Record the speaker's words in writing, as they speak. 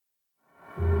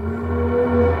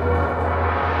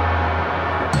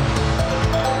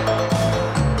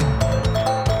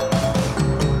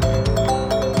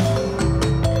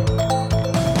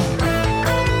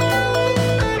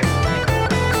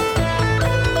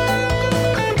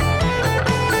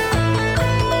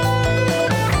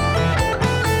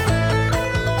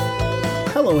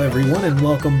everyone, and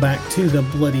welcome back to the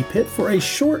Bloody Pit for a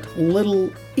short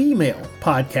little email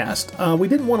podcast. We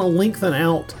didn't want to lengthen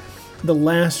out the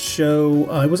last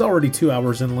show. It was already 2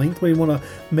 hours in length. We didn't want to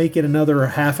make it another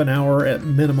half an hour at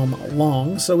minimum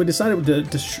long, so we decided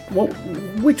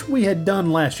which we had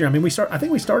done last year. I mean, I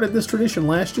think we started this tradition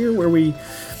last year, or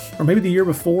maybe the year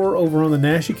before, over on the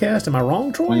Naschycast. Am I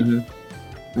wrong, Troy? Mm-hmm.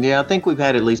 Yeah, I think we've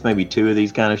had at least maybe 2 of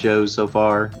these kind of shows so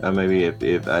far. Maybe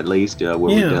if at least where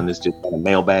we've done this just kind of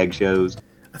mailbag shows.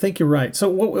 I think you're right. So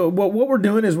what we're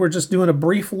doing is we're just doing a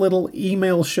brief little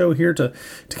email show here to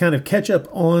kind of catch up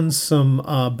on some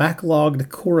backlogged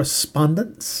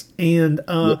correspondence, and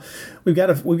we've got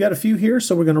a few here,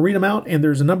 so we're going to read them out. And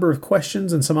there's a number of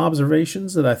questions and some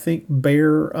observations that I think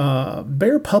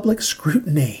bear public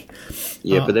scrutiny.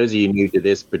 Yeah, for those of you new to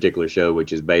this particular show,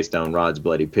 which is based on Rod's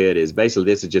Bloody Pit, is basically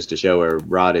this is just a show where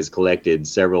Rod has collected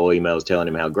several emails telling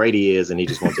him how great he is, and he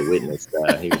just wants a witness.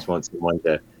 He just wants someone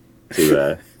to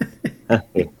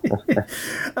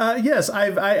yes,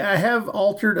 I have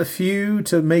altered a few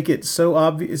to make it so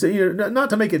obvious. Not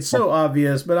to make it so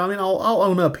obvious, but I mean, I'll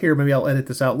own up here. Maybe I'll edit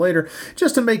this out later,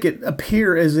 just to make it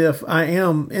appear as if I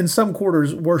am in some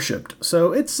quarters worshipped.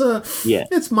 So it's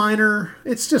minor.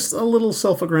 It's just a little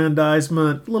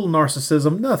self-aggrandizement, a little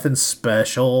narcissism, nothing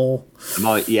special.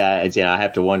 I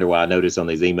have to wonder why I notice on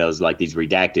these emails like these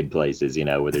redacted places,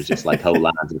 where there's just like whole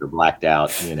lines that are blacked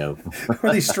out,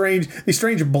 or these strange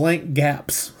blank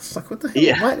gaps. It's like, what the hell?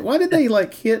 Yeah. Why did they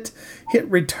like hit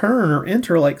return or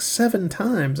enter like 7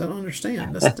 times? I don't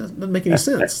understand. That doesn't make any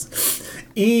sense.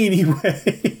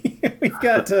 Anyway, we've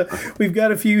got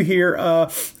a few here. I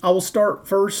will start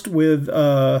first with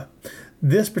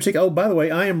this particular. Oh, by the way,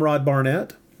 I am Rod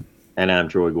Barnett, and I'm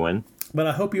Troy Gwynn. But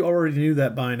I hope you already knew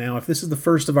that by now. If this is the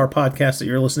first of our podcasts that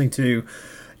you're listening to,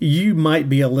 you might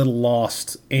be a little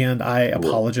lost, and I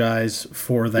apologize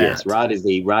for that. Yes, Rod is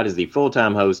the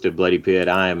full-time host of Bloody Pit.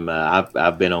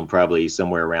 I've been on probably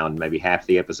somewhere around maybe half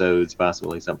the episodes,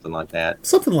 possibly something like that.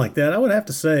 Something like that, I would have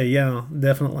to say. Yeah,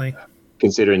 definitely.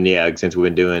 Considering, since we've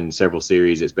been doing several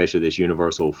series, especially this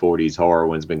Universal 40s horror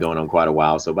one's been going on quite a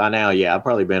while. So by now, I've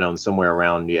probably been on somewhere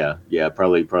around,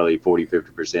 probably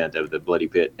 40-50% of the Bloody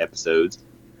Pit episodes.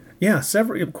 Yeah,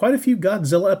 quite a few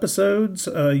Godzilla episodes.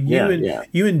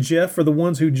 You and Jeff are the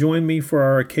ones who join me for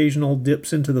our occasional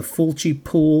dips into the Fulci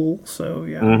pool. So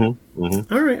yeah. Mm-hmm,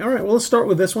 mm-hmm. All right. Well, let's start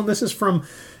with this one. This is from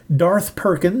Darth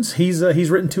Perkins. He's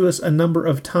written to us a number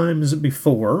of times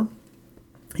before.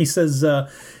 He says,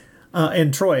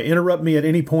 and Troy, interrupt me at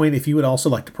any point if you would also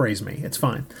like to praise me. It's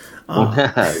fine.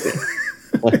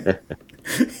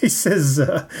 He says,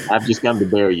 I've just come to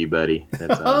bury you, buddy.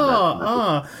 That's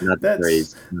not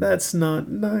praise. That's not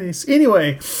nice.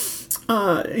 Anyway,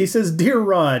 he says, Dear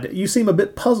Rod, you seem a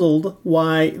bit puzzled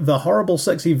why The Horrible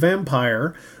Sexy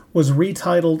Vampire was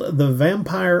retitled The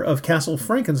Vampire of Castle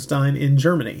Frankenstein in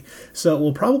Germany. So it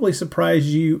will probably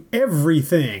surprise you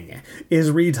everything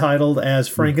is retitled as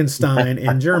Frankenstein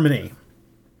in Germany.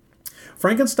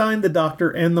 Frankenstein, the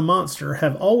Doctor, and the Monster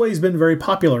have always been very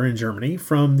popular in Germany,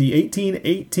 from the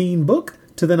 1818 book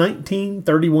to the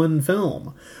 1931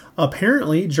 film.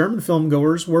 Apparently, German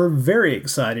filmgoers were very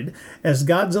excited, as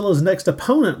Godzilla's next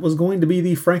opponent was going to be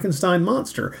the Frankenstein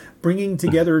monster, bringing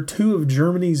together 2 of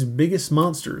Germany's biggest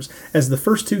monsters, as the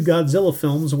first 2 Godzilla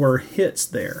films were hits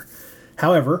there.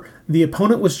 However, the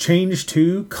opponent was changed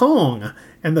to Kong,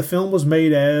 and the film was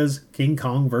made as King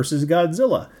Kong vs.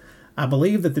 Godzilla. I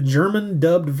believe that the German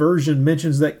dubbed version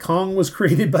mentions that Kong was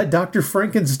created by Dr.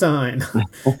 Frankenstein.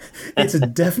 It's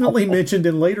definitely mentioned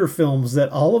in later films that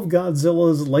all of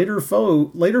Godzilla's later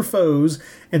foes,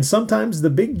 and sometimes the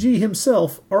Big G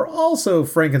himself, are also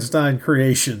Frankenstein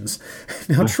creations.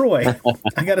 Now, Troy,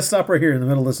 I got to stop right here in the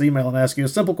middle of this email and ask you a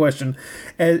simple question.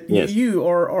 Yes. You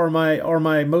are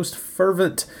my most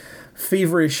fervent,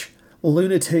 feverish,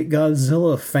 lunatic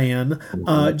Godzilla fan.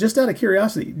 Just out of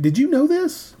curiosity, did you know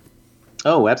this?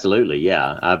 Oh, absolutely.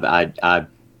 Yeah. I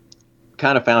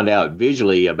kind of found out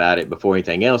visually about it before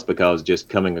anything else, because just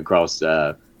coming across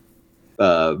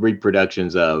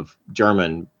reproductions of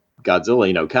German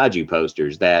Godzilla, kaiju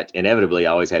posters that inevitably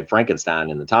always had Frankenstein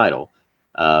in the title.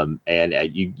 And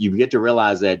you get to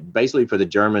realize that basically for the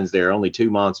Germans, there are only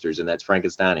 2 monsters, and that's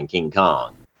Frankenstein and King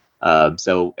Kong.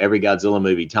 So every Godzilla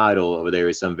movie title over there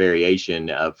is some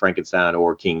variation of Frankenstein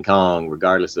or King Kong,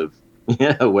 regardless of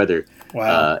whether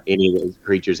any of those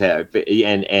creatures have.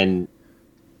 And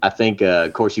I think,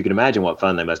 of course, you can imagine what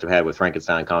fun they must have had with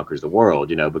Frankenstein Conquers the World,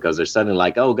 because they're suddenly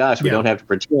like, oh, gosh, we don't have to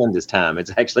pretend this time.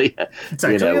 It's actually,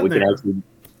 we can actually.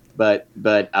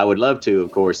 But I would love to,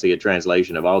 of course, see a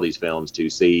translation of all these films to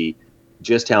see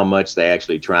just how much they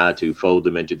actually try to fold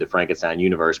them into the Frankenstein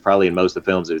universe. Probably in most of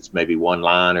the films, it's maybe one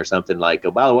line or something like,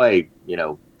 "Oh, by the way,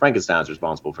 Frankenstein's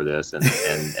responsible for this," and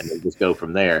they just go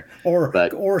from there.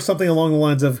 Or something along the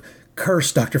lines of,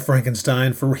 "Curse Dr.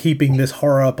 Frankenstein for heaping this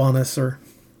horror up on us," or.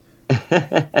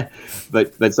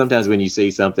 but sometimes when you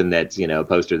see something that's a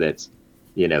poster that's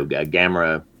a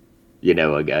gamma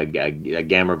a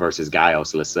gamma versus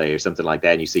Gaius, let's say, or something like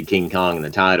that, and you see King Kong in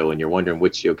the title, and you're wondering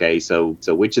which of these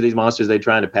monsters they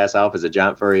trying to pass off as a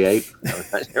giant furry ape?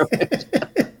 That's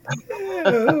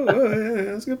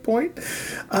a good point.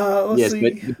 Let's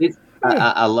see. But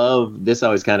I love this.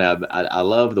 Always I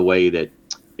love the way that,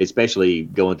 especially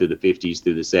going through the 50s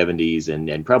through the 70s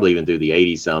and probably even through the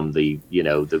 80s,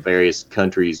 the various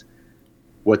countries,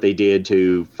 what they did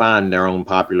to find their own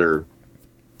popular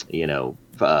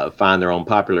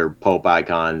pulp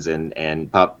icons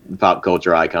and pop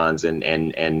culture icons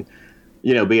and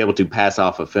be able to pass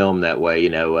off a film that way.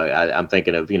 I'm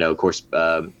thinking of of course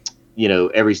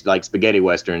every, like, spaghetti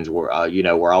westerns were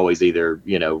always either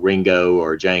Ringo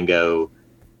or Django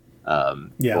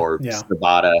or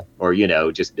Sabata, or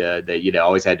they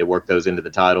always had to work those into the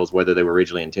titles, whether they were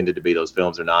originally intended to be those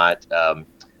films or not.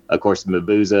 Of course, Dr.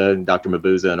 Mabuse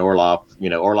and Orloff,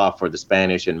 Orloff for the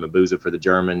Spanish and Mabuse for the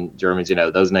Germans,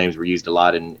 those names were used a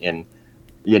lot in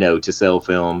to sell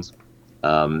films.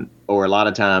 Or a lot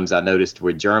of times I noticed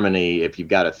with Germany, if you've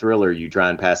got a thriller, you try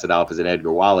and pass it off as an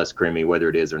Edgar Wallace krimi, whether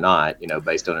it is or not,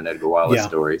 based on an Edgar Wallace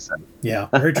story. So. Yeah,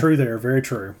 very true there. Very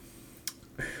true.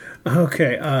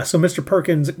 Okay, so Mr.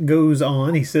 Perkins goes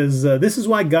on. He says, this is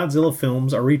why Godzilla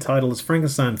films are retitled as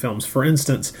Frankenstein films. For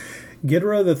instance,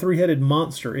 Ghidorah the three-headed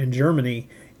monster in Germany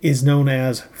is known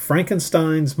as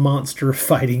Frankenstein's monster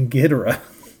fighting Ghidorah.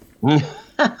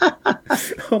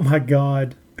 Oh my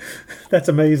God. That's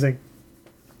amazing.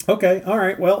 Okay, all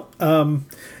right. Well,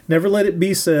 never let it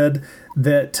be said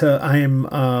that I'm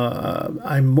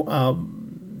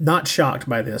not shocked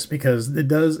by this, because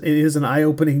it is an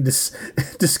eye-opening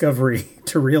discovery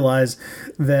to realize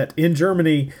that in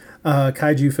Germany,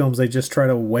 kaiju films, they just try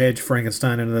to wedge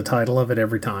Frankenstein into the title of it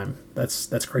every time.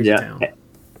 That's crazy town.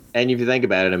 And if you think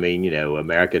about it, I mean,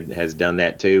 America has done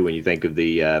that too. When you think of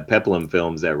the Peplum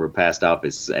films that were passed off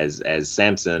as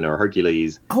Samson or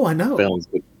Hercules. Oh, I know. Films,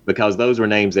 because those were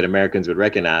names that Americans would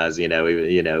recognize.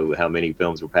 How many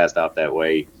films were passed off that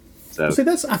way. So see,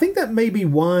 I think that may be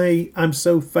why I'm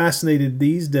so fascinated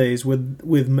these days with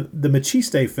the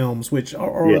Machiste films, which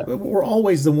were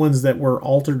always the ones that were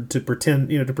altered to pretend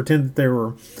that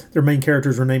their main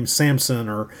characters were named Samson,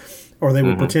 or they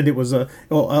would pretend it was a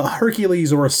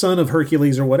Hercules or a son of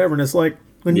Hercules or whatever. And it's like,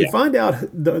 when you find out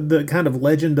the kind of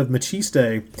legend of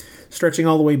Machiste stretching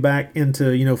all the way back into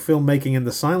filmmaking in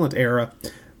the silent era.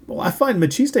 Well, I find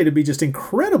Machiste to be just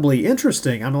incredibly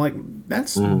interesting. I'm like,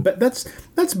 that's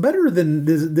better than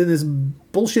this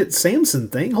bullshit Samson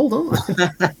thing. Hold on.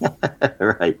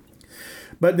 Right.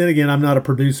 But then again, I'm not a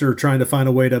producer trying to find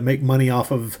a way to make money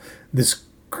off of this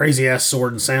crazy ass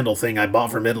sword and sandal thing I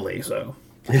bought from Italy. So.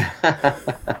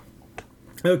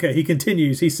 Okay, he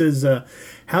continues. He says,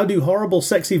 how do horrible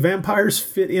sexy vampires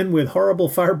fit in with horrible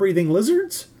fire-breathing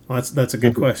lizards? Well, that's a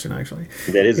good question, actually.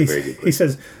 That is a very good question. He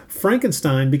says,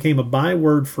 Frankenstein became a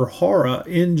byword for horror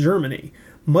in Germany,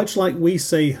 much like we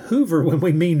say Hoover when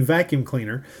we mean vacuum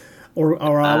cleaner, or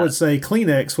I would say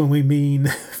Kleenex when we mean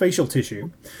facial tissue.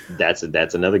 That's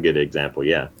another good example,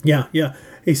 yeah. Yeah.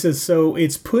 He says, so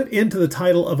it's put into the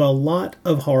title of a lot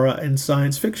of horror and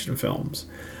science fiction films.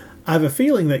 I have a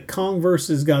feeling that Kong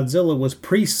vs. Godzilla was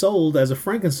pre-sold as a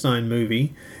Frankenstein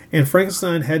movie, and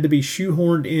Frankenstein had to be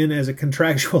shoehorned in as a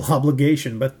contractual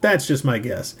obligation, but that's just my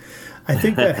guess. I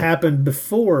think that happened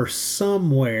before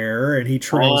somewhere, and he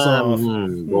trails off.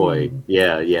 Boy,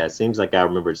 yeah. It seems like I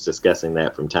remember discussing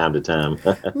that from time to time.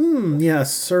 Yeah, a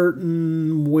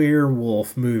certain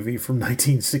werewolf movie from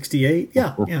 1968.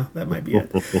 Yeah, that might be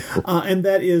it. And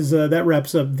that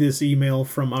wraps up this email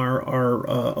from our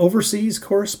overseas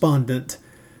correspondent,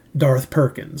 Darth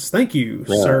Perkins. Thank you,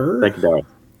 sir. Thank you, Darth.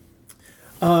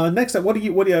 Next up,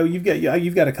 you've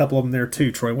got a couple of them there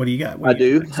too, Troy. What do you got? I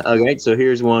do. Okay, so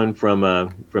here's one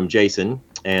from Jason,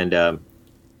 and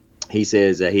he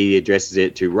says he addresses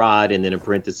it to Rod, and then in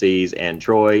parentheses, and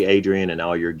Troy, Adrian, and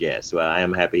all your guests. Well, I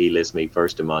am happy he lists me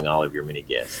first among all of your many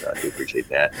guests. So I do appreciate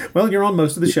that. Well, you're on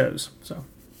most of the shows, so.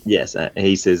 Yes,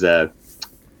 he says,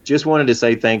 just wanted to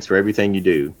say thanks for everything you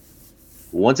do.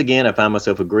 Once again, I find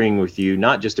myself agreeing with you,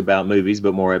 not just about movies,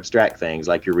 but more abstract things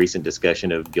like your recent discussion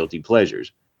of guilty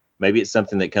pleasures. Maybe it's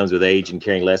something that comes with age and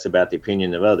caring less about the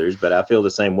opinion of others, but I feel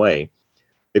the same way.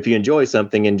 If you enjoy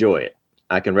something, enjoy it.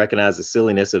 I can recognize the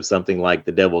silliness of something like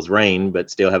The Devil's Rain, but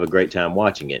still have a great time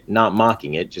watching it. Not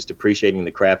mocking it, just appreciating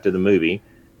the craft of the movie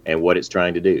and what it's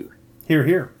trying to do. Hear,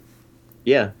 hear.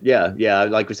 Yeah.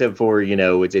 Like we said before,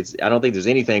 it's. I don't think there's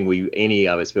anything any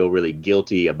of us feel really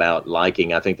guilty about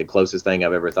liking. I think the closest thing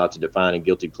I've ever thought to defining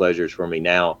guilty pleasures for me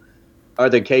now are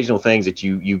the occasional things that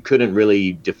you couldn't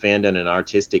really defend in an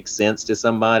artistic sense to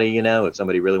somebody. If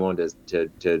somebody really wanted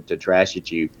to trash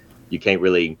at you, you can't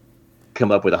really come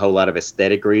up with a whole lot of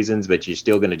aesthetic reasons, but you're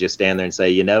still going to just stand there and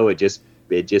say, it just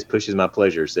pushes my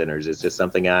pleasure centers. It's just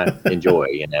something I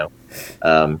enjoy, and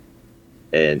I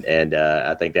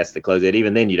think that's the close.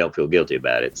 Even then, you don't feel guilty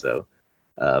about it. So,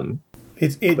 the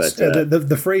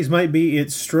phrase might be, it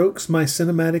strokes my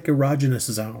cinematic erogenous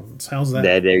zones. How's that?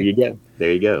 There you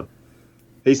go.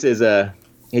 He says, a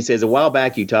while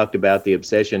back you talked about the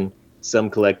obsession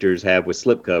some collectors have with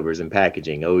slipcovers and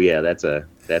packaging. Oh yeah, that's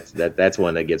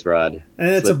one that gets Rod. And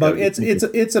it's a bug.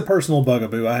 It's a personal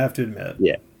bugaboo, I have to admit.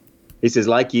 Yeah. He says,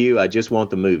 like you, I just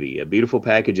want the movie. A beautiful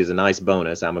package is a nice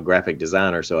bonus. I'm a graphic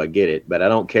designer, so I get it, but I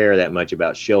don't care that much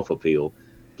about shelf appeal.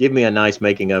 Give me a nice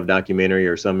making of documentary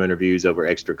or some interviews over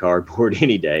extra cardboard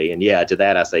any day. And yeah, to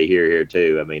that I say here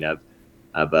too. I mean,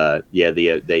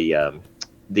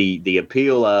 the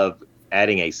appeal of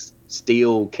adding a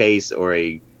steel case or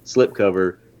a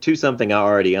slipcover to something I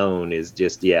already own is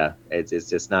just, it's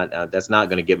just not, that's not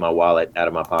going to get my wallet out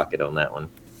of my pocket on that one.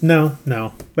 No.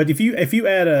 But if you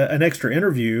add an extra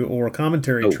interview or a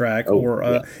commentary track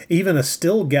or even a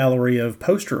still gallery of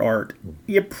poster art,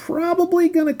 you're probably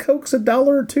going to coax $1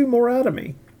 or $2 more out of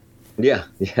me. Yeah,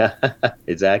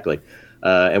 exactly.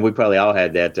 And we probably all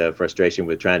had that frustration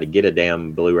with trying to get a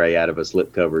damn Blu-ray out of a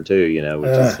slipcover too,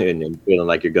 which is, and feeling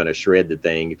like you're going to shred the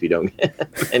thing if you don't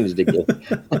manage to get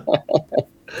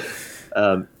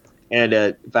it.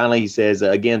 And finally, he says,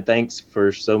 again, thanks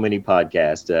for so many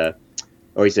podcasts.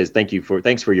 Or he says,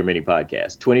 thanks for your many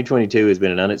podcasts. 2022 has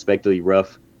been an unexpectedly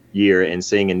rough year, and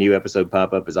seeing a new episode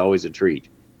pop up is always a treat.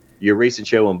 Your recent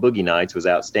show on Boogie Nights was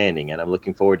outstanding, and I'm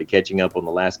looking forward to catching up on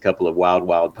the last couple of Wild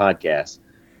podcasts.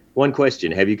 One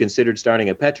question, have you considered starting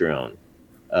a Patreon?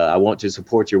 I want to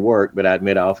support your work, but I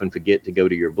admit I often forget to go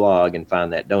to your blog and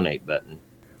find that donate button.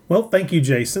 Well, thank you,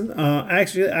 Jason.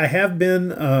 Actually, I have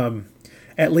been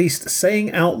at least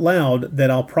saying out loud that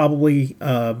I'll probably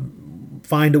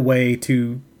find a way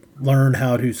to learn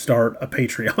how to start a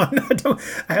Patreon.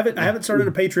 I haven't started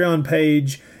a Patreon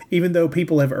page, even though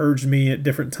people have urged me at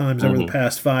different times over the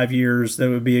past 5 years that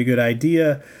would be a good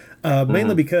idea.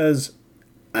 Mainly because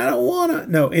I don't want to.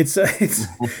 No, it's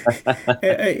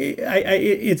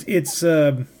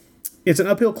an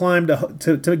uphill climb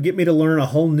to get me to learn a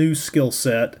whole new skill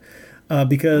set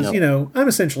because I'm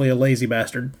essentially a lazy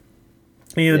bastard,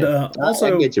 and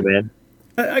also I get you, man.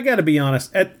 I got to be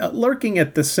honest. Lurking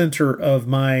at the center of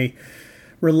my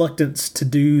reluctance to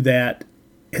do that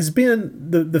has been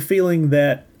the feeling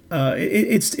that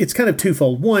it's kind of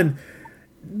twofold. One,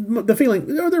 the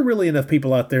feeling, are there really enough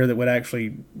people out there that would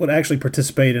actually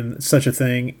participate in such a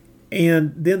thing?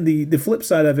 And then the flip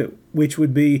side of it, which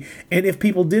would be, and if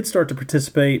people did start to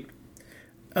participate,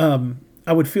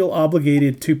 I would feel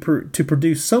obligated to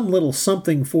produce some little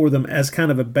something for them as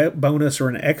kind of a bonus or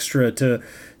an extra to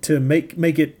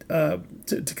make it to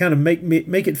kind of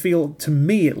make it feel, to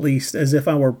me at least, as if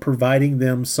I were providing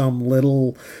them some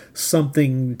little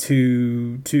something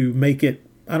to make it,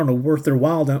 I don't know, worth their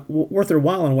while in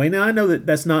a way. Now I know that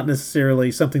that's not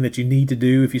necessarily something that you need to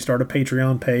do if you start a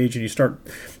Patreon page and you start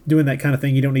doing that kind of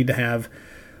thing. You don't need to have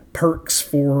perks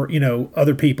for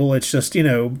other people. It's just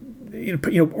or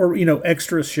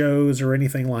extra shows or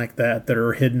anything like that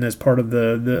are hidden as part of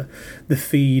the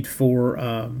feed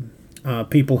for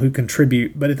people who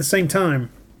contribute. But at the same time,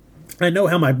 I know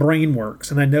how my brain works,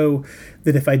 and I know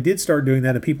that if I did start doing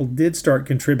that and people did start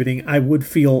contributing, I would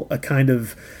feel a kind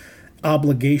of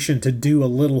obligation to do a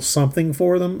little something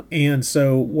for them. And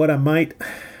so what I might,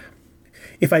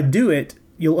 if I do it,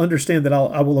 you'll understand that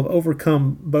I will have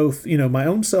overcome both, my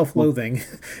own self-loathing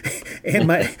and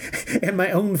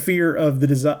my own fear of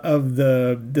of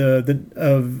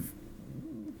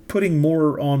putting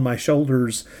more on my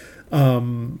shoulders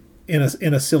in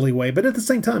a silly way. But at the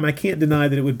same time, I can't deny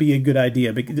that it would be a good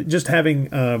idea. Just having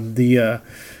the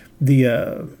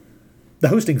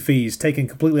hosting fees taken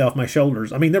completely off my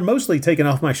shoulders. I mean, they're mostly taken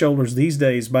off my shoulders these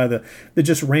days by the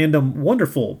just random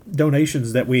wonderful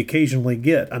donations that we occasionally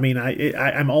get. I mean,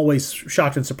 I'm always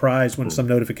shocked and surprised when some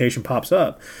notification pops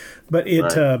up. But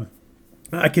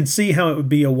I can see how it would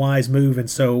be a wise move. And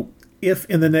so if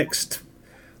in the next,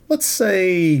 let's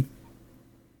say,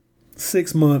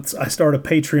 6 months, I start a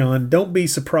Patreon, don't be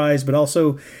surprised. But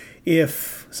also,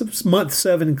 if month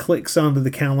 7 clicks onto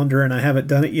the calendar and I haven't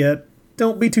done it yet,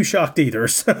 don't be too shocked either.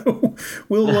 So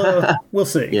we'll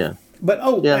see. Yeah. But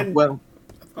well,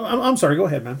 I'm sorry. Go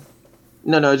ahead, man.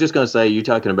 No, I was just going to say, you're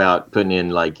talking about putting in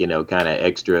like, kind of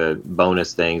extra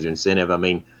bonus things or incentive. I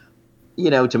mean,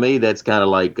 to me, that's kind of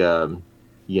like, the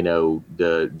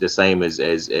same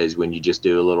as when you just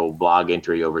do a little blog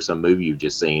entry over some movie you've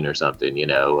just seen or something,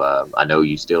 I know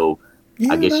you still,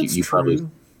 Yeah, I guess that's you probably,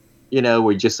 true.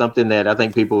 we're just something that I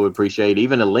think people would appreciate,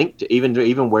 even a link to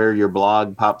even where your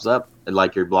blog pops up,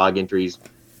 like your blog entries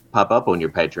pop up on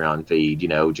your Patreon feed,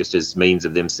 just as means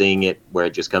of them seeing it, where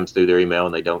it just comes through their email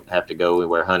and they don't have to go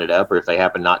anywhere hunt it up. Or if they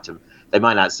happen not to, they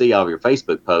might not see all of your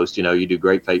Facebook posts. You do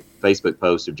great Facebook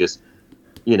posts of just,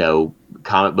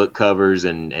 comic book covers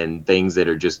and things that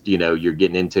are just, you're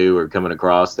getting into or coming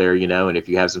across there, and if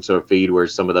you have some sort of feed where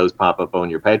some of those pop up on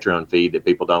your Patreon feed that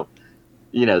people don't,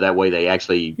 that way they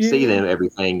extra see them,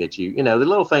 everything that the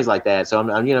little things like that. So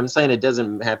I'm saying it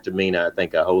doesn't have to mean, I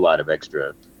think, a whole lot of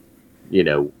extra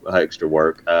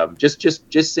work. Just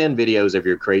send videos of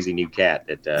your crazy new cat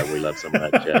that we love so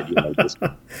much. Just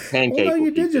pancake. Well, no,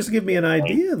 you did just give me an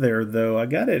idea there, though. I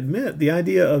got to admit, the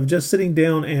idea of just sitting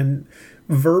down and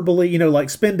verbally, like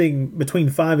spending between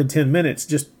 5 and 10 minutes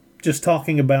just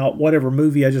talking about whatever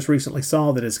movie I just recently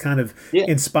saw that has kind of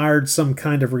inspired some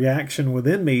kind of reaction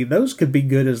within me. Those could be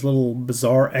good as little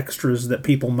bizarre extras that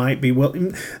people might be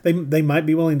willing, they might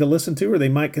be willing to listen to, or they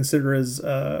might consider as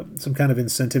some kind of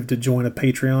incentive to join a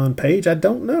Patreon page. I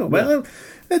don't know, but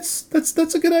that's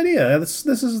a good idea. This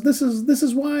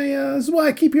is why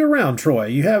I keep you around, Troy.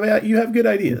 You have good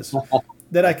ideas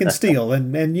that I can steal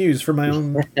and use for my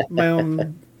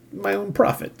own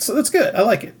profit. So that's good. I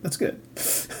like it. That's good.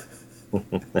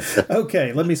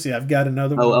 Okay, let me see. I've got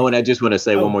another one. And I just want to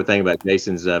say one more thing about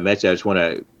Jason's message. I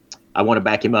want to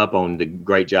back him up on the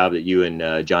great job that you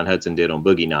and John Hudson did on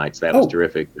Boogie Nights. That was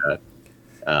terrific.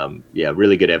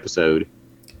 Really good episode.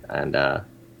 And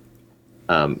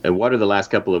what are the last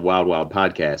couple of Wild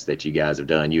podcasts that you guys have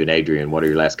done? You and Adrian, what are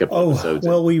your last couple of episodes?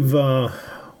 Well, we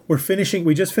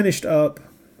just finished up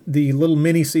the little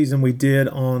mini season we did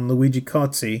on Luigi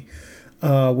Cozzi.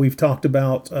 We've talked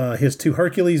about his 2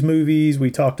 Hercules movies.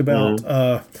 We talked about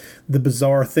the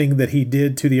bizarre thing that he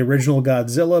did to the original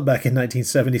Godzilla back in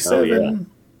 1977. Oh,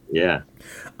 yeah.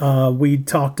 We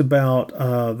talked about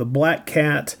the Black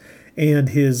Cat and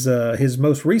his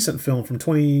most recent film from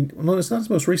No, it's not his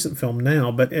most recent film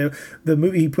now, but the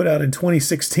movie he put out in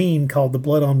 2016 called The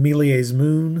Blood on Méliès's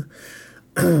Moon,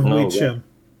 which...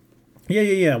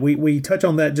 Yeah. We touch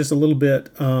on that just a little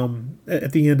bit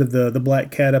at the end of the Black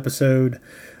Cat episode,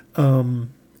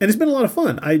 and it's been a lot of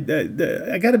fun. I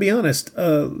got to be honest.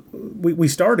 We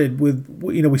started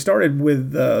with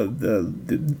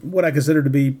the what I consider to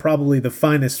be probably the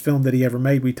finest film that he ever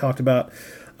made. We talked about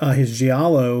his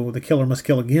Giallo, The Killer Must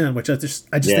Kill Again, which I just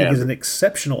think is an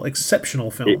exceptional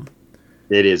film.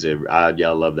 It is. I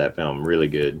love that film. Really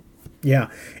good.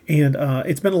 Yeah, and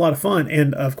it's been a lot of fun.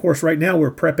 And, of course, right now we're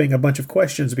prepping a bunch of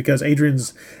questions because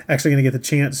Adrian's actually going to get the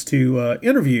chance to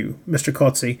interview Mr.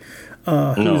 Cozzi.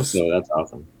 So that's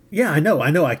awesome. Yeah, I know.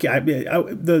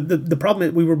 The problem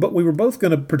is we were both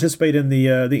going to participate in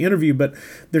the interview, but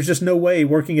there's just no way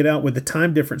working it out with the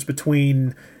time difference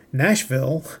between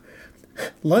Nashville,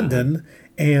 London,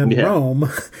 and Rome.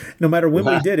 No matter when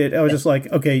we did it, I was just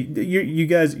like, okay, you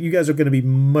guys are going to be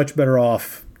much better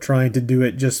off trying to do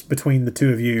it just between the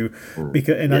two of you,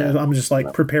 because I'm just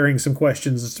like preparing some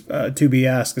questions to be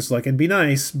asked. It's like, it'd be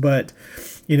nice, but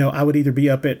I would either be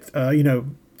up at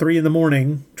 3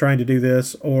 a.m. trying to do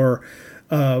this, or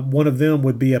one of them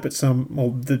would be up at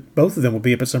both of them would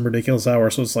be up at some ridiculous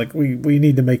hour. So it's like we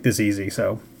need to make this easy.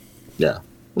 So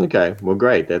okay, well,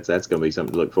 great. That's going to be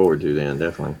something to look forward to then,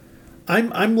 definitely.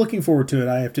 I'm looking forward to it,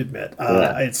 I have to admit.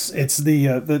 It's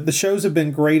the shows have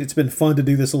been great. It's been fun to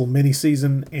do this little mini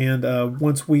season, and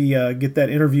once we get that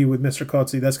interview with Mr.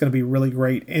 Cozzi, that's going to be really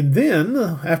great. And then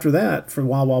after that, for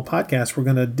Wild Podcast, we're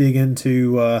going to dig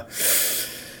into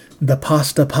the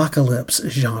post-apocalypse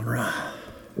genre.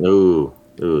 Ooh,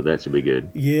 that should be good.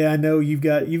 Yeah, I know you've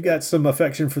got some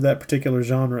affection for that particular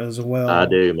genre as well. I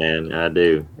do, man. I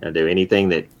do. Anything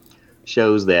that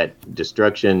shows that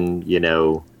destruction,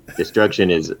 destruction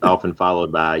is often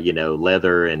followed by,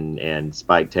 leather and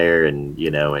spiked hair and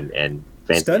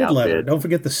fancy studded outfits. leather. Don't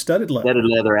forget the studded leather. Studded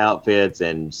leather outfits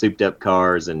and souped up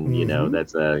cars and,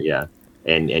 that's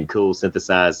and cool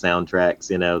synthesized soundtracks.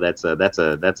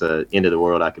 That's a end of the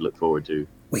world I could look forward to.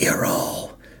 We are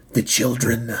all the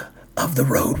children of the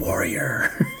Road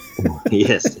Warrior.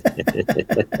 Yes.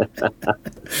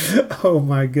 Oh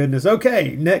my goodness.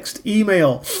 Okay, next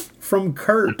email from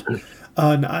Kurt.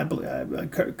 No,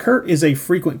 Kurt is a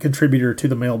frequent contributor to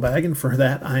the mailbag, and for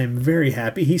that I am very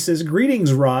happy. He says,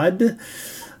 "Greetings, Rod."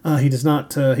 He does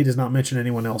not mention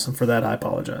anyone else, and for that I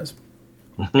apologize.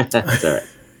 That's all right.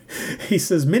 He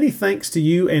says, "Many thanks to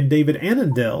you and David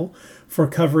Annandale for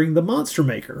covering The Monster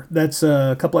Maker." That's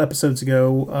a couple episodes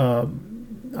ago.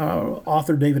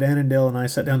 Author David Annandale and I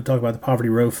sat down to talk about the Poverty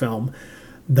Row film,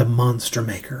 The Monster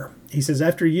Maker. He says,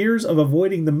 "After years of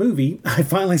avoiding the movie, I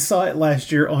finally saw it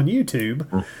last year on YouTube."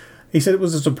 He said it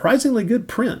was a surprisingly good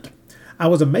print. "I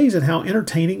was amazed at how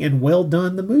entertaining and well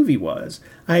done the movie was.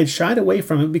 I had shied away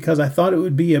from it because I thought it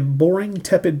would be a boring,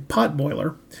 tepid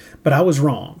potboiler, but I was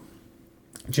wrong.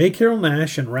 J. Carroll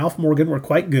Nash and Ralph Morgan were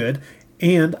quite good,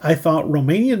 and I thought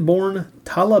Romanian-born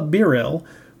Tala Birel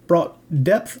brought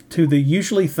depth to the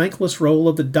usually thankless role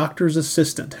of the doctor's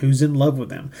assistant who's in love with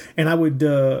him." And I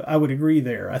would agree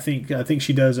there. I think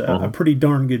she does a pretty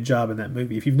darn good job in that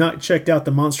movie. If you've not checked out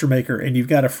The Monster Maker and you've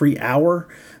got a free hour,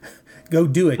 go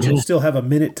do it. You'll still have a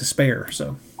minute to spare.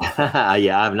 So,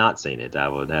 yeah, I've not seen it.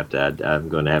 I'm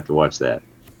going to have to watch that.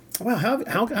 Wow,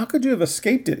 how could you have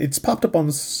escaped it? It's popped up on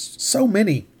so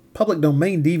many public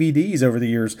domain DVDs over the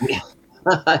years.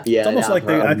 Yeah, it's almost like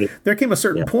there came a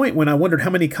certain point when I wondered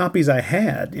how many copies I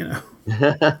had.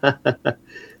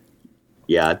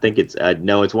 Yeah, I think it's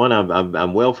it's one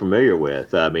I'm well familiar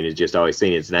with. I mean, it's just always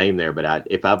seen its name there. But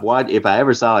if I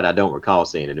ever saw it, I don't recall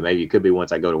seeing it. And maybe it could be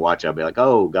once I go to watch it, I'll be like,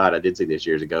 oh God, I did see this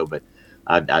years ago, but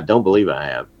I don't believe I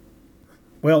have.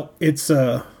 Well, it's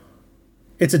a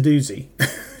doozy.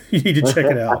 You need to check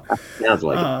it out. Sounds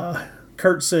like it.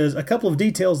 Kurt says, "A couple of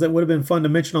details that would have been fun to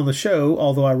mention on the show,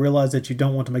 although I realize that you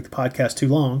don't want to make the podcast too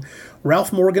long.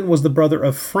 Ralph Morgan was the brother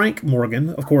of Frank Morgan.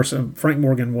 Of course, Frank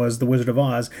Morgan was the Wizard of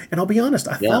Oz. And I'll be honest,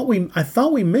 I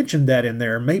thought we mentioned that in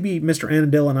there. Maybe Mr.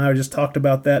 Annandale and I just talked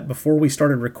about that before we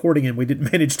started recording, and we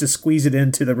didn't manage to squeeze it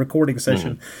into the recording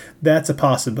session. That's a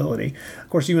possibility.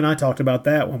 Of course, you and I talked about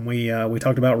that when we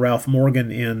talked about Ralph Morgan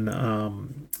in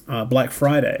Black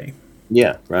Friday.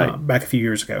 Yeah, right. Back a few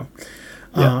years ago.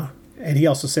 Yeah. And he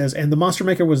also says, "And The Monster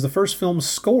Maker was the first film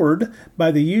scored by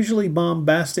the usually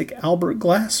bombastic Albert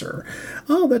Glasser."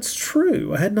 Oh, that's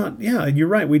true. I had not. Yeah, you're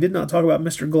right. We did not talk about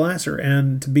Mr. Glasser.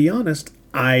 And to be honest,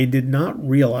 I did not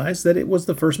realize that it was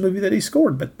the first movie that he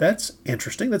scored. But that's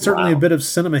interesting. That's certainly a bit of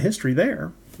cinema history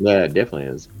there. Yeah, it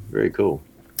definitely is. Very cool.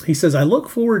 He says, "I look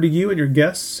forward to you and your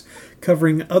guests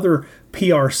covering other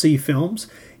PRC films.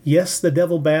 Yes, The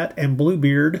Devil Bat and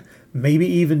Bluebeard, maybe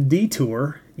even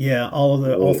Detour." Yeah,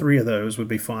 all three of those would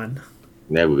be fun.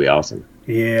 That would be awesome.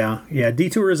 Yeah.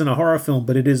 Detour isn't a horror film,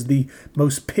 but it is the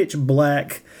most pitch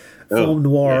black film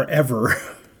noir ever.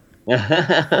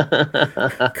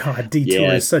 God,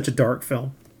 Detour is such a dark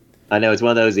film. I know, it's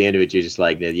one of those, the end of it, you're just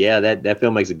like, yeah, that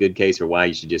film makes a good case for why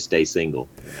you should just stay single.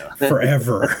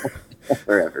 Forever.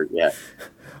 Forever, yeah.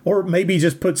 Or maybe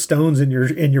just put stones in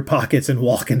your pockets and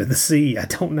walk into the sea. I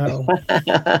don't know.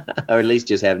 Or at least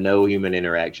just have no human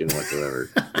interaction whatsoever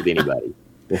with anybody.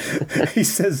 He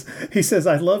says,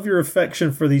 "I love your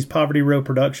affection for these Poverty Row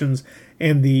productions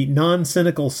and the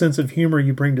non-cynical sense of humor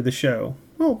you bring to the show."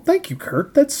 Well, thank you,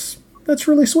 Kurt. That's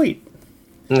really sweet.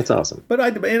 That's awesome. But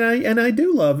I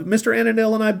do love Mr.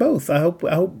 Annandale and I both. I hope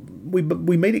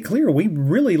we made it clear we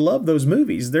really love those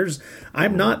movies.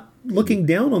 I'm not looking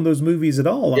down on those movies at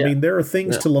all. I mean, there are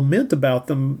things to lament about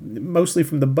them, mostly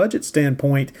from the budget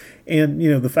standpoint, and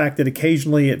the fact that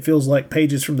occasionally it feels like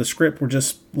pages from the script were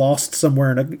just lost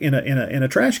somewhere in a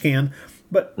trash can.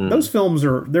 But those films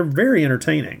they're very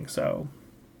entertaining. So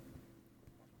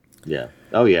yeah.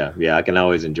 Oh yeah, I can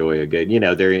always enjoy a good.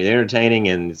 They're entertaining,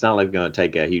 and it's not like going to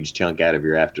take a huge chunk out of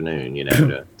your afternoon.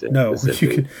 No, you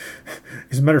can.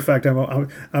 As a matter of fact, what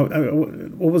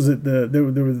was it? There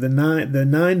were the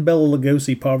nine Bela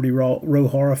Lugosi Poverty Row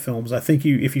horror films. I think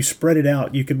if you spread it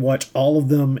out, you could watch all of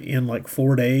them in like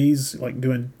 4 days. Like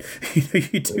doing,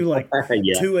 you do like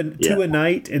two a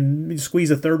night, and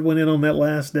squeeze a third one in on that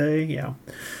last day. Yeah,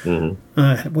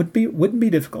 wouldn't be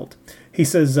difficult. He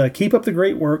says, "Keep up the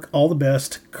great work. All the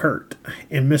best, Kurt."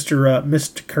 And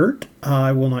Mr. Kurt,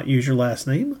 I will not use your last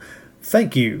name.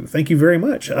 Thank you very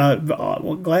much.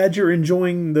 Glad you're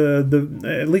enjoying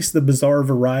the at least the bizarre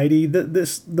variety.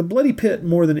 The Bloody Pit,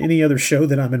 more than any other show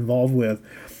that I'm involved with,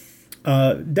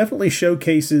 definitely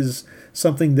showcases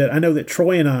something that I know that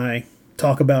Troy and I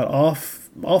talk about off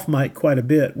mic quite a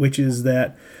bit, which is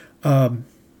that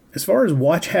as far as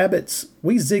watch habits,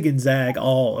 we zig and zag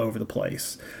all over the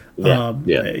place.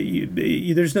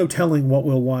 There's no telling what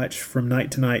we'll watch from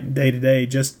night to night and day to day.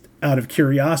 Just out of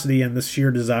curiosity and the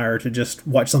sheer desire to just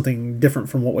watch something different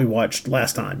from what we watched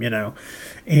last time, And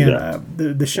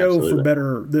the show Absolutely. for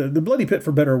better, the Bloody Pit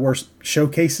for better or worse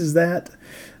showcases that.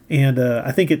 And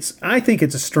I think it's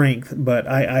a strength, but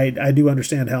I do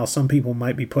understand how some people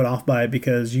might be put off by it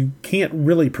because you can't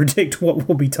really predict what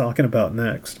we'll be talking about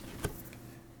next.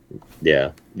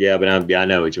 Yeah, but I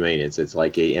know what you mean. It's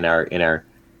like in our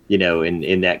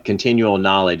in that continual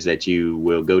knowledge that you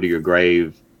will go to your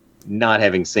grave not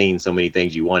having seen so many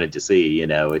things you wanted to see.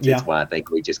 It's why I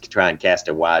think we just try and cast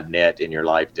a wide net in your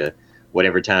life to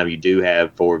whatever time you do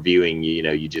have for viewing. You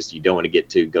don't want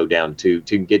to go down to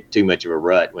get too much of a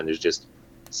rut when there's just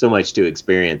so much to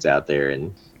experience out there.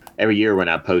 And every year when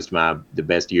I post the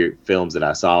best year films that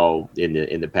I saw in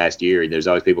the past year, there's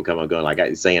always people coming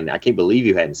going saying, I can't believe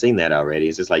you hadn't seen that already.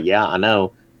 It's just like, yeah, I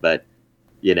know, but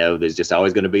there's just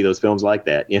always going to be those films like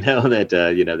that,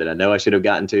 that I know I should have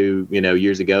gotten to,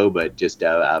 years ago, but just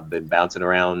I've been bouncing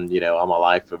around, all my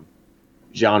life from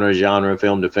genre,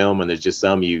 film to film, and there's just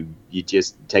some you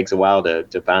just takes a while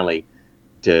to finally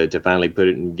put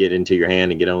it and get into your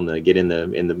hand and get in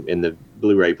the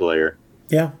Blu-ray player.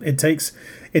 Yeah, it takes.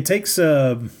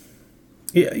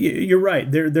 You're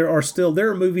right. There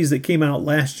are movies that came out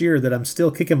last year that I'm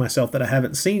still kicking myself that I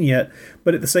haven't seen yet.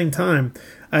 But at the same time,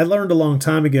 I learned a long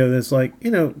time ago that it's like,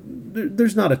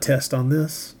 there's not a test on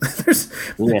this.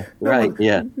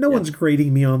 No one's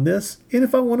grading me on this. And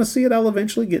if I want to see it, I'll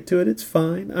eventually get to it. It's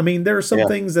fine. I mean, there are some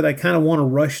things that I kind of want to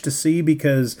rush to see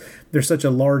because they're such a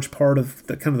large part of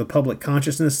the kind of the public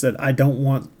consciousness that I don't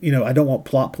want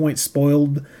plot points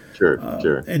spoiled.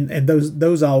 Sure. And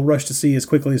those I'll rush to see as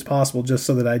quickly as possible, just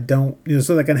so that I don't,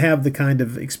 so that I can have the kind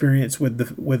of experience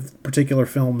with particular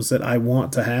films that I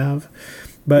want to have.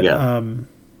 But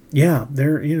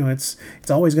there, it's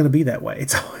always going to be that way.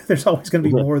 There's always going to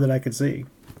be more that I could see.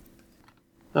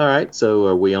 All right, so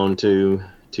are we on to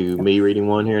me reading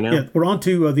one here now? Yeah, we're on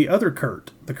to the other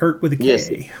Kurt, the Kurt with a K. Yes.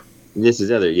 This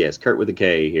is Kurt with a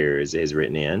K here is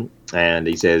written in, and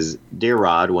he says, "Dear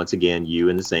Rod," once again, you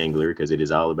in the singular because it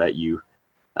is all about you.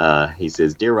 He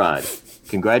says, "Dear Rod,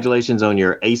 congratulations on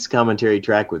your ace commentary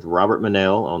track with Robert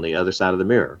Manell on The Other Side of the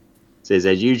Mirror. Says,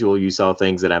 as usual, you saw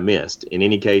things that I missed. In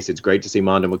any case, it's great to see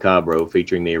Mondo Macabro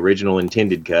featuring the original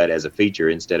intended cut as a feature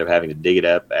instead of having to dig it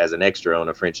up as an extra on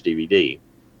a French DVD."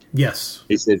 Yes.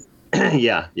 He says,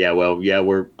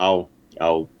 we're all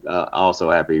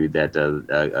also happy that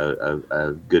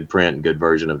a good print and good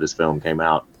version of this film came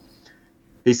out.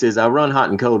 He says, "I run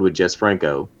hot and cold with Jess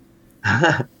Franco."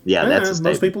 That's a statement.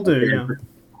 Most people do.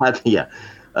 I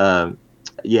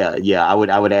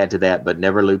would add to that, but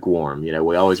never lukewarm.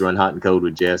 We always run hot and cold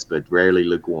with Jess, but rarely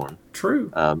lukewarm.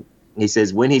 True. He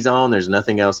says, when he's on, there's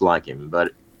nothing else like him.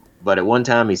 But at one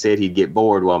time, he said he'd get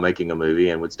bored while making a movie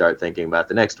and would start thinking about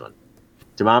the next one.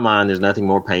 To my mind, there's nothing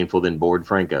more painful than bored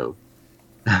Franco.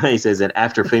 He says that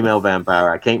after Female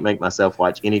Vampire, I can't make myself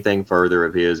watch anything further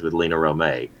of his with Lena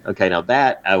Romay. Okay, now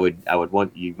that I would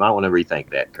want, you might want to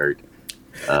rethink that, Kurt.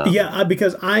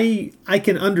 Because I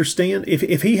can understand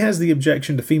if he has the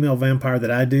objection to Female Vampire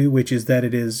that I do, which is that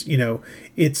it is,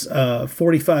 it's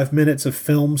 45 minutes of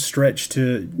film stretched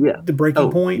to the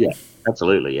breaking point. Yeah,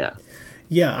 absolutely, yeah.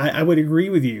 Yeah, I would agree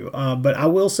with you. But I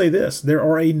will say this. There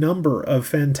are a number of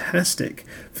fantastic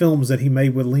films that he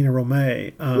made with Lena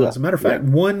Romay. As a matter of fact,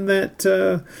 one that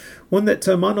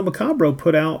Mondo Macabro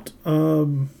put out,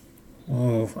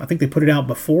 I think they put it out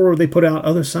before they put out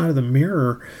Other Side of the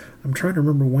Mirror. I'm trying to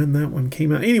remember when that one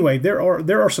came out. Anyway, there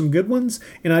are some good ones,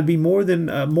 and I'd be more than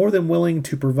willing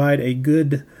to provide a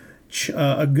good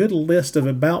list of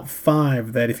about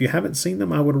 5 that if you haven't seen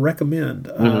them, I would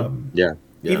recommend.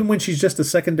 Even when she's just a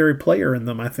secondary player in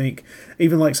them, I think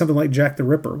even like something like Jack the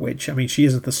Ripper, which I mean she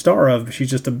isn't the star of, but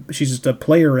she's just a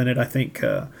player in it. I think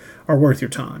are worth your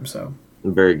time. So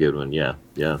very good one. Yeah.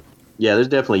 There's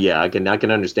definitely I can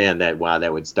understand that why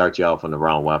that would start you off on the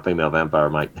wrong. Why Female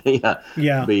Vampire might be but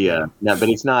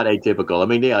it's not atypical. I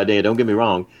mean don't get me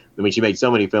wrong. I mean she made so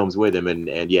many films with him,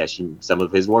 and some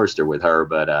of his worst are with her,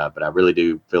 but I really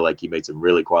do feel like he made some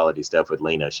really quality stuff with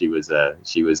Lena. She was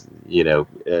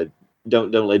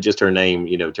don't let just her name,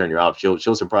 turn you off. She'll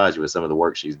surprise you with some of the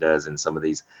work she does and some of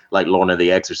these, like Lorna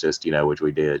the Exorcist, which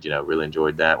we did, really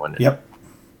enjoyed that one. Yep.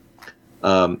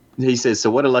 He says,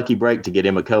 so what a lucky break to get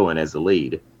Emma Cohen as the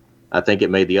lead. I think it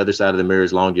made The Other Side of the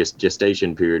Mirror's longest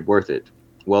gestation period worth it.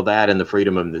 Well, that and the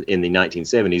freedom in the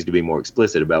 1970s to be more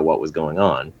explicit about what was going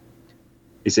on.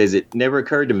 He says, it never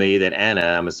occurred to me that Anna,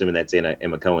 I'm assuming that's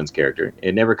Emma Cohen's character,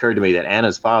 it never occurred to me that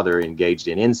Anna's father engaged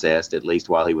in incest, at least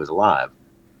while he was alive.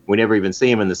 We never even see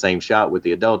him in the same shot with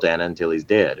the adult Anna until he's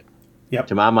dead. Yep.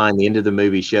 To my mind, the end of the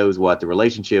movie shows what the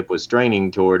relationship was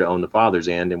straining toward on the father's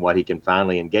end and what he can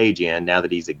finally engage in now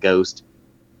that he's a ghost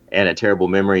and a terrible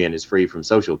memory and is free from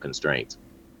social constraints.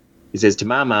 He says, to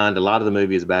my mind, a lot of the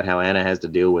movie is about how Anna has to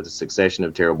deal with a succession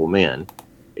of terrible men,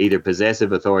 either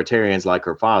possessive authoritarians like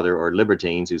her father or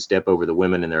libertines who step over the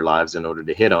women in their lives in order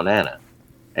to hit on Anna,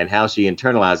 and how she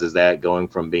internalizes that, going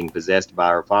from being possessed by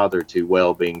her father to,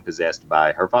 well, being possessed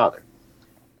by her father.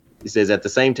 He says, at the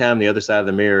same time, The Other Side of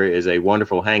the Mirror is a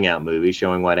wonderful hangout movie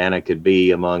showing what Anna could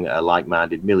be among a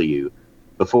like-minded milieu,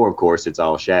 before, of course, it's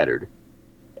all shattered.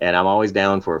 And I'm always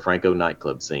down for a Franco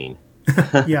nightclub scene.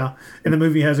 Yeah, and the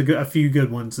movie has a few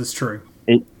good ones, it's true.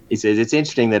 He says, it's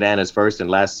interesting that Anna's first and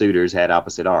last suitors had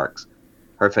opposite arcs.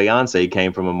 Her fiance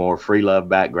came from a more free love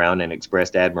background and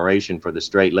expressed admiration for the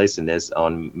straight-lacedness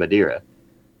on Madeira.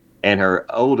 And her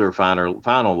older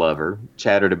final lover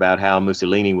chattered about how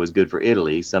Mussolini was good for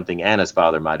Italy, something Anna's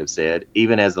father might have said,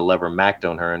 even as the lover macked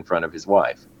on her in front of his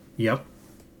wife. Yep.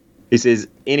 He says,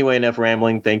 anyway, enough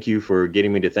rambling. Thank you for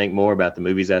getting me to think more about the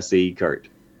movies I see, Kurt.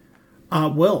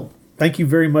 Well, thank you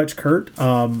very much, Kurt.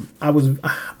 I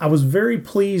was very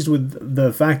pleased with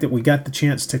the fact that we got the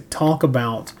chance to talk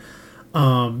about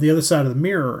The Other Side of the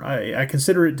Mirror. I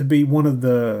consider it to be one of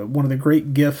the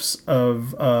great gifts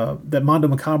of that Mondo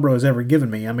Macabro has ever given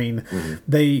me. I mean,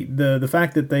 the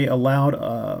fact that they allowed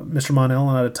Mr. Monell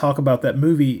and I to talk about that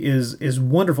movie is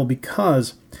wonderful,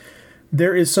 because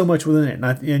there is so much within it,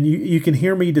 and you can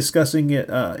hear me discussing it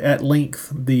at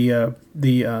length. The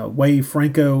way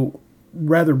Franco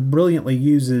rather brilliantly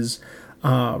uses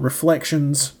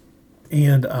reflections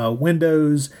and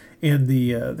windows, and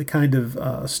the kind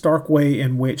of stark way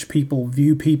in which people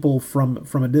view people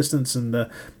from a distance, and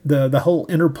the whole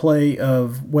interplay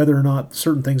of whether or not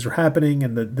certain things are happening,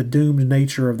 and the doomed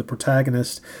nature of the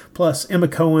protagonist. Plus, Emma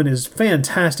Cohen is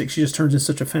fantastic. She just turns in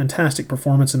such a fantastic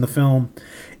performance in the film.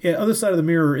 Other Side of the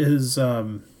Mirror is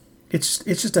it's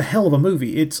just a hell of a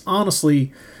movie. It's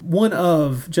honestly one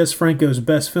of Jess Franco's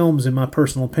best films, in my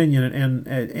personal opinion,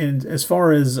 and as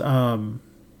far as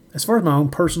my own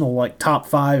personal like top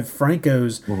 5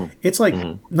 Francos, it's like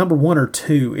number 1 or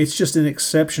 2. It's just an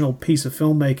exceptional piece of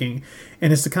filmmaking,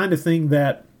 and it's the kind of thing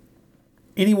that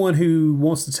anyone who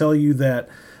wants to tell you that,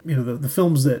 you know, the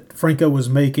films that Franco was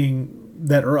making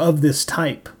that are of this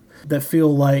type, that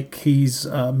feel like he's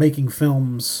making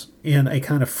films in a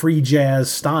kind of free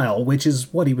jazz style, which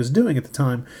is what he was doing at the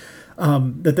time,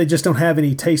 that they just don't have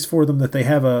any taste for them, that they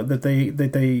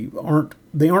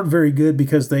aren't very good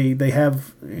because they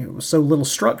have, you know, so little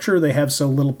structure, they have so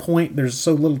little point, there's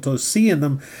so little to see in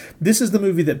them. This is the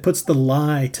movie that puts the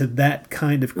lie to that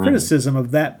kind of criticism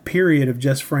of that period of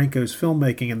Jess Franco's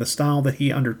filmmaking and the style that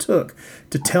he undertook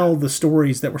to tell the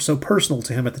stories that were so personal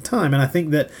to him at the time. And I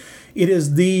think that it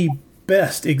is the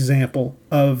best example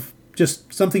of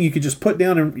just something you could just put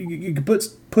down and you could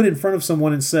put in front of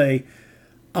someone and say,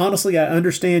 honestly, I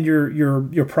understand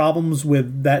your problems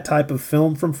with that type of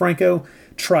film from Franco.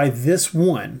 Try this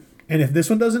one, and if this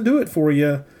one doesn't do it for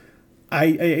you,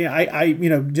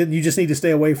 you just need to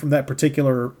stay away from that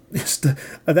particular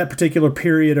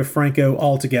period of Franco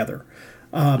altogether,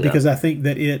 because I think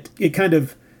that it kind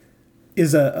of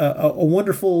is a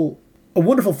wonderful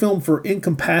film for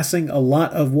encompassing a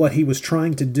lot of what he was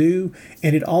trying to do,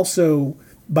 and it also,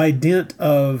 by dint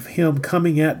of him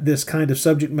coming at this kind of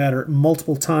subject matter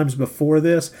multiple times before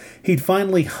this, he'd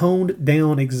finally honed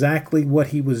down exactly what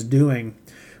he was doing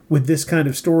with this kind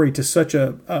of story to such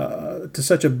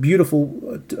a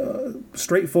beautiful,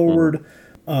 straightforward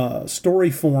story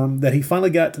form, that he finally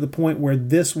got to the point where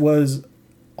this was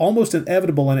almost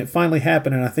inevitable, and it finally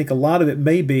happened. And I think a lot of it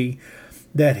may be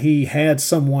that he had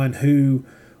someone who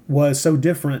was so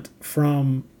different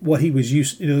from what he was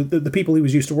used, the people he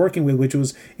was used to working with, which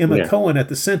was Emma Cohen at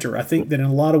the center. I think that in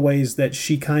a lot of ways that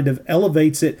she kind of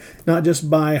elevates it, not just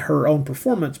by her own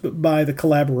performance, but by the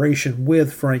collaboration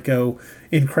with Franco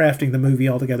in crafting the movie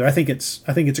altogether. I think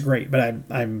it's great, but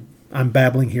I'm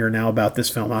babbling here now about this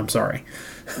film. I'm sorry.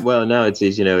 Well, no, it's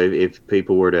if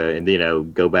people were to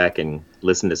go back and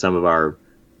listen to some of our,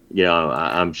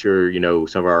 I'm sure,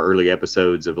 some of our early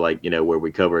episodes of where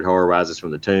we covered Horror Rises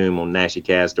from the Tomb on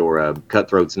Naschycast, or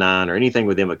Cutthroats 9, or anything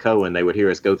with Emma Cohen, they would hear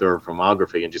us go through her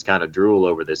filmography and just kind of drool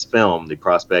over this film, the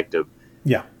prospect of,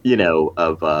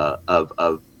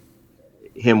 of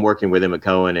him working with Emma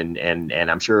Cohen. And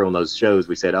I'm sure on those shows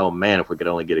we said, oh man, if we could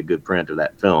only get a good print of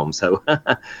that film. So,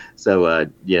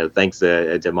 thanks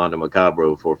to Mondo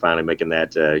Macabro for finally making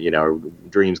that, our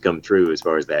dreams come true as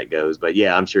far as that goes. But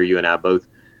yeah, I'm sure you and I both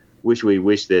wish that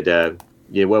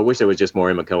wish there was just more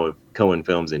Emma Cohen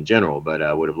films in general, but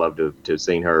I would have loved to have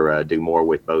seen her do more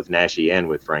with both Naschy and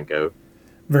with Franco.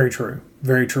 Very true.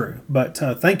 Very true. But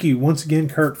thank you once again,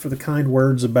 Kurt, for the kind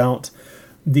words about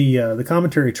the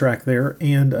commentary track there.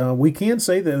 And we can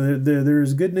say that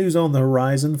there's good news on the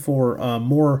horizon for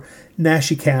more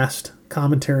Naschycast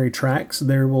commentary tracks.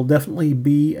 There will definitely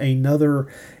be another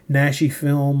Naschy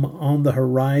film on the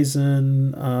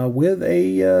horizon with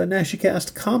a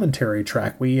Naschycast commentary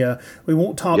track. We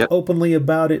won't talk openly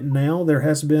about it now. There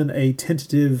has been a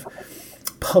tentative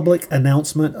public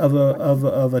announcement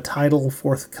of a title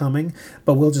forthcoming,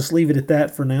 but we'll just leave it at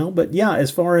that for now. But yeah,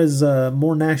 as far as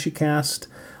more Naschycast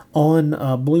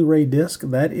on Blu-ray disc,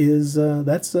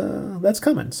 that's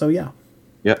coming. So yeah.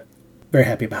 Yep. Very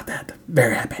happy about that.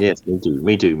 Very happy. Yes,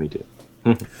 me too. Me too.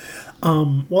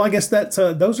 Well, I guess that's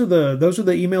those are the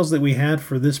emails that we had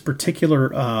for this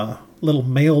particular little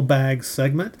mailbag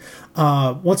segment.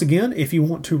 Once again, if you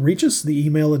want to reach us, the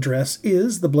email address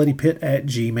is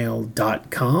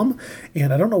thebloodypit@gmail.com.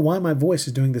 And I don't know why my voice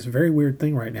is doing this very weird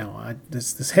thing right now.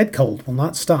 This head cold will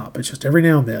not stop. It's just every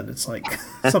now and then it's like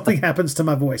something happens to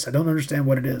my voice. I don't understand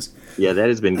what it is. Yeah, that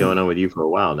has been going on with you for a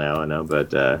while now, I know,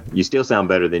 but you still sound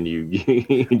better than you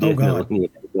did. Oh God.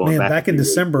 Man, back in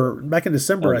December, I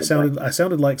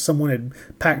sounded like someone had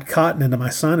packed cotton into my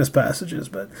sinus passages,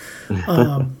 but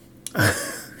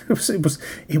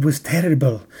it was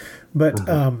terrible. But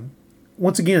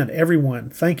once again, everyone,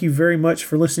 thank you very much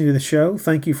for listening to the show.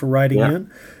 Thank you for writing in.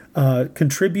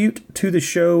 Contribute to the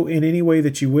show in any way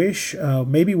that you wish.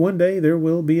 Maybe one day there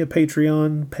will be a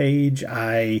Patreon page.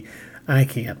 I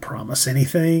can't promise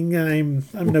anything. I'm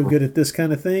no good at this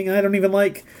kind of thing. I don't even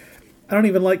like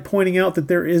pointing out that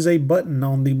there is a button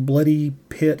on the Bloody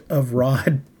Pit of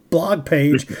Rod blog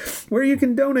page where you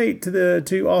can donate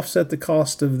to offset the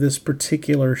cost of this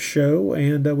particular show,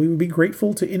 and we would be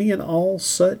grateful to any and all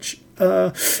such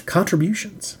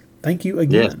contributions. Thank you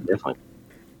again. Yes, definitely.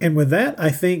 And with that,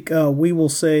 I think we will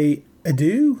say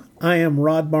adieu. I am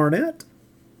Rod Barnett.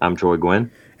 I'm Troy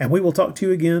Gwynn. And we will talk to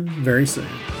you again very soon.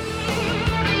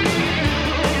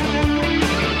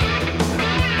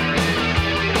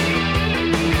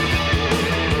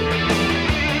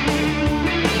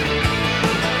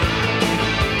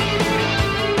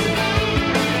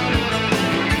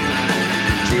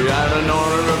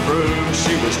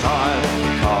 She was tired,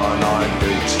 car night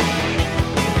beat.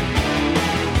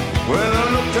 When I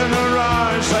looked in her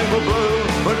eyes, they were blue,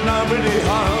 but nobody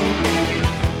hung.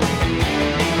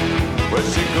 Well,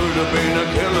 she could have been a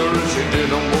killer if she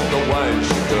didn't walk the way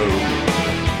she do.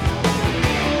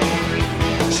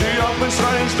 She opened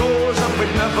strange doors that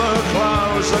would never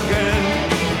close again.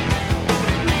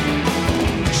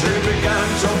 She began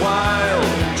to wail,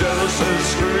 jealous and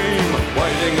scream,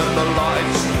 waiting at the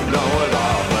lights, know what I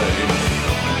mean.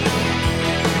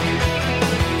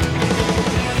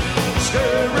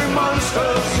 Scary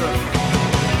monsters,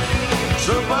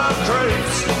 super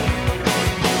creeps,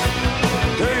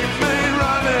 keep me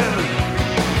running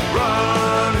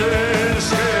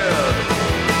scared.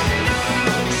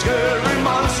 Scary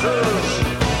monsters,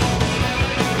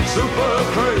 super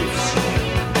creeps,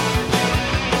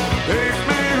 keep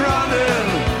me running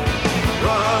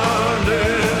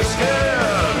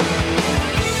scared.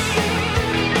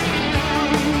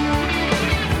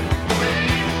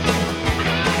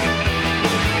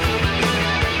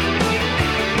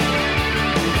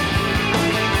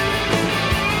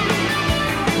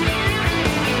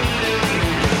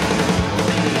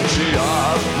 She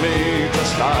asked me to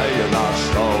stay and I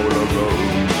stole a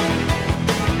room.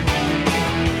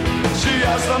 She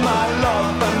asked for my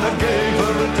love and I gave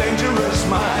her a dangerous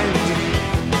mind.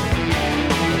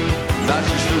 Now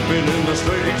she's sleeping in the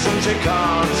streets and she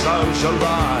can't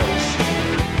socialize.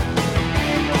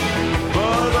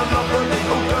 But I love the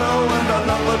little girl and I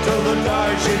love her till the day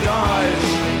she dies.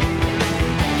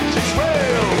 She's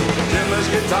real, Jim's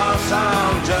guitar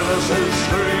sound, jealousy's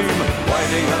scream,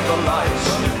 waiting at the lights.